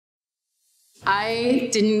I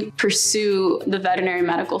didn't pursue the veterinary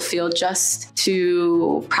medical field just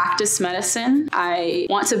to practice medicine. I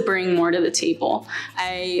want to bring more to the table.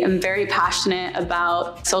 I am very passionate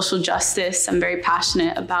about social justice. I'm very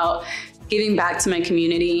passionate about giving back to my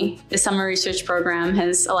community. The summer research program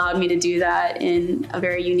has allowed me to do that in a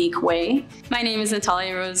very unique way. My name is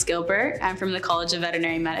Natalia Gilbert. I'm from the College of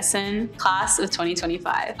Veterinary Medicine, class of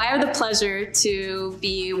 2025. I have the pleasure to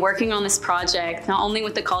be working on this project, not only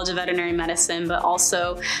with the College of Veterinary Medicine, but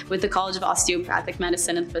also with the College of Osteopathic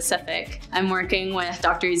Medicine in the Pacific. I'm working with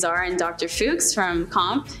Dr. Issar and Dr. Fuchs from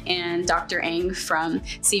COMP and Dr. Eng from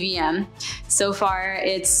CVM. So far,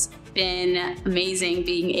 it's been amazing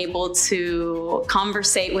being able to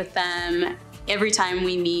conversate with them. Every time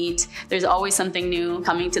we meet, there's always something new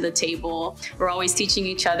coming to the table. We're always teaching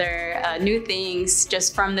each other new things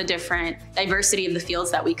just from the different diversity of the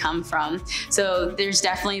fields that we come from. So there's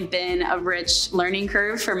definitely been a rich learning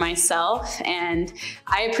curve for myself, and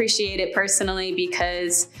I appreciate it personally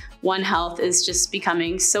because One Health is just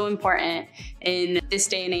becoming so important in this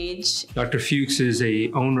day and age. Dr. Fuchs is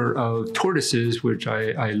a owner of tortoises, which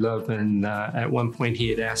I love, and at one point he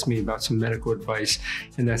had asked me about some medical advice,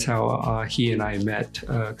 and that's how he and I met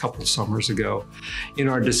a couple of summers ago. In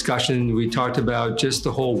our discussion, we talked about just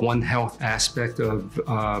the whole One Health aspect of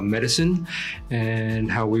medicine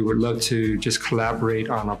and how we would love to just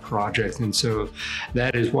collaborate on a project. And so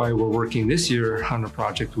that is why we're working this year on a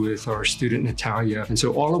project with our student Natalia. And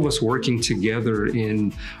so all of us working together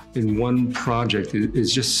in one project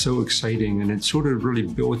is just so exciting, and it sort of really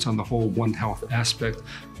builds on the whole One Health aspect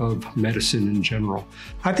of medicine in general.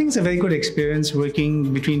 I think it's a very good experience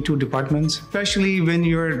working between two departments, especially when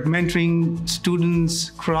you're mentoring students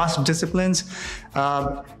cross disciplines.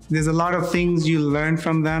 There's a lot of things you learn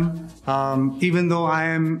from them. Even though I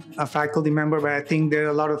am a faculty member, but I think there are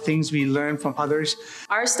a lot of things we learn from others.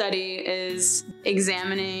 Our study is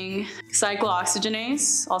examining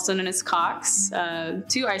cyclooxygenase, also known as COX,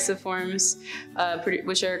 two isoforms,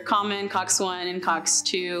 which are common, COX-1 and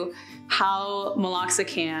COX-2, how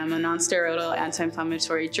meloxicam, a non-steroidal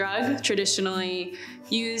anti-inflammatory drug, traditionally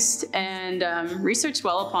used and researched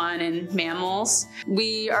well upon in mammals.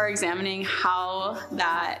 We are examining how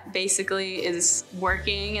that basically is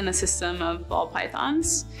working in the system of ball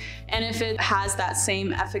pythons, and if it has that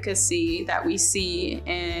same efficacy that we see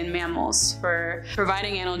in mammals for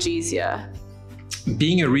providing analgesia.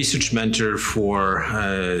 Being a research mentor for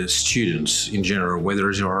students in general,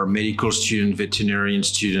 whether they are medical students, veterinarian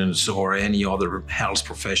students, or any other health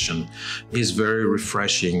profession, is very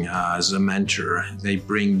refreshing as a mentor. They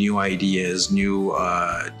bring new ideas, new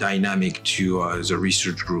dynamic to the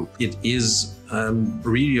research group. It is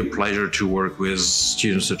really a pleasure to work with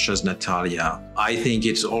students such as Natalia. I think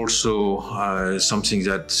it's also something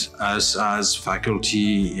that us as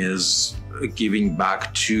faculty is giving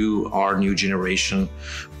back to our new generation.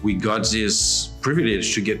 We got this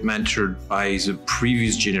privilege to get mentored by the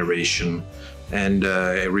previous generation. And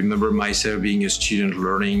I remember myself being a student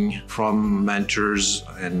learning from mentors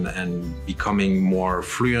and becoming more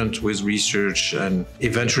fluent with research and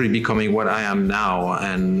eventually becoming what I am now.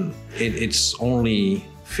 And it's only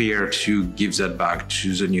fair to give that back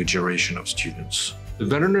to the new generation of students. The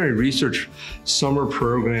Veterinary Research Summer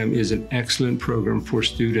Program is an excellent program for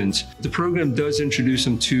students. The program does introduce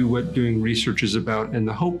them to what doing research is about, and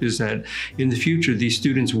the hope is that in the future, these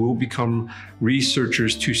students will become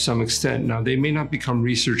researchers to some extent. Now, they may not become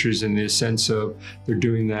researchers in the sense of they're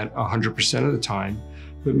doing that 100% of the time,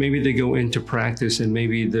 but maybe they go into practice and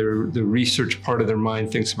maybe the research part of their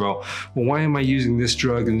mind thinks about, well, why am I using this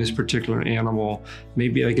drug in this particular animal?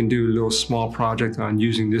 Maybe I can do a little small project on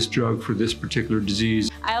using this drug for this particular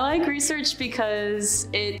disease. I like research because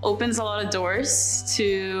it opens a lot of doors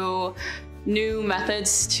to new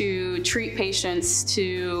methods to treat patients,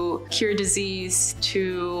 to cure disease,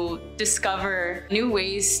 to discover new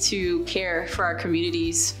ways to care for our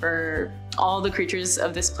communities, for all the creatures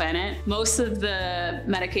of this planet. Most of the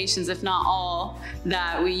medications, if not all,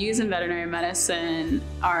 that we use in veterinary medicine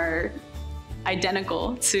are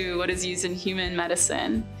identical to what is used in human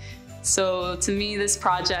medicine. So to me, this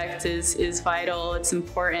project is vital, it's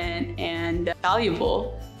important, and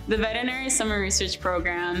valuable. The Veterinary Summer Research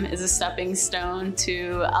Program is a stepping stone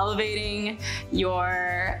to elevating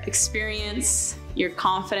your experience, your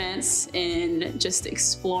confidence in just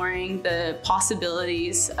exploring the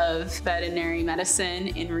possibilities of veterinary medicine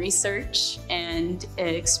in research and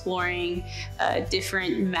exploring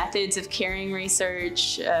different methods of caring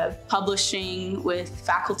research, publishing with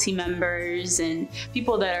faculty members and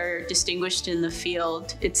people that are distinguished in the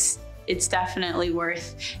field. It's it's definitely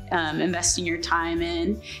worth investing your time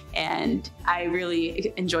in, and I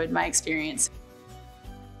really enjoyed my experience.